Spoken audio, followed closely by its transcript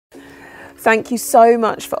Thank you so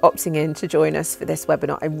much for opting in to join us for this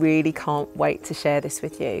webinar. I really can't wait to share this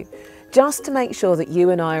with you. Just to make sure that you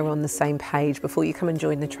and I are on the same page before you come and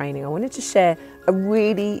join the training, I wanted to share a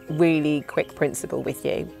really quick principle with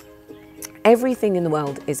you. Everything in the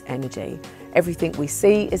world is energy. Everything we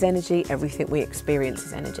see is energy, everything we experience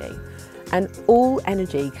is energy. And all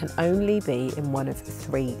energy can only be in one of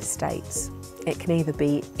three states. It can either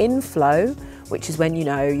be in flow, which is when you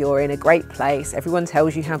know you're in a great place, everyone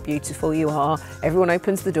tells you how beautiful you are, everyone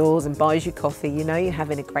opens the doors and buys you coffee, you know you're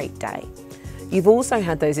having a great day. You've also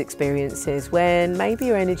had those experiences when maybe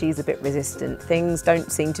your energy is a bit resistant, things don't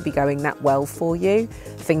seem to be going that well for you,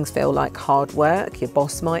 things feel like hard work, your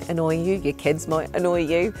boss might annoy you, your kids might annoy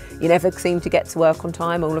you, you never seem to get to work on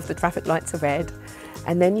time, all of the traffic lights are red.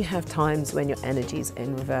 And then you have times when your energy's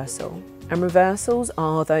in reversal. And reversals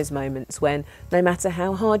are those moments when no matter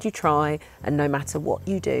how hard you try and no matter what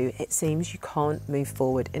you do, it seems you can't move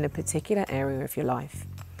forward in a particular area of your life.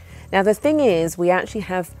 Now the thing is, we actually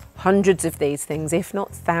have hundreds of these things, if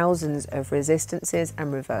not thousands of resistances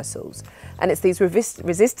and reversals. And it's these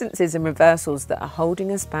resistances and reversals that are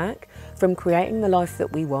holding us back from creating the life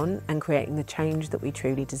that we want and creating the change that we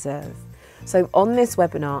truly deserve. So on this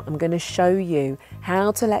webinar, I'm going to show you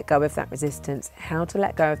how to let go of that resistance, how to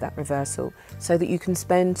let go of that reversal, so that you can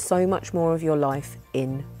spend so much more of your life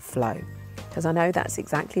in flow. Because I know that's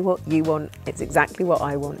exactly what you want, it's exactly what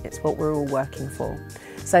I want, it's what we're all working for.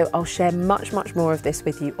 So I'll share much more of this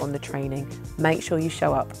with you on the training. Make sure you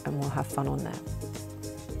show up and we'll have fun on there.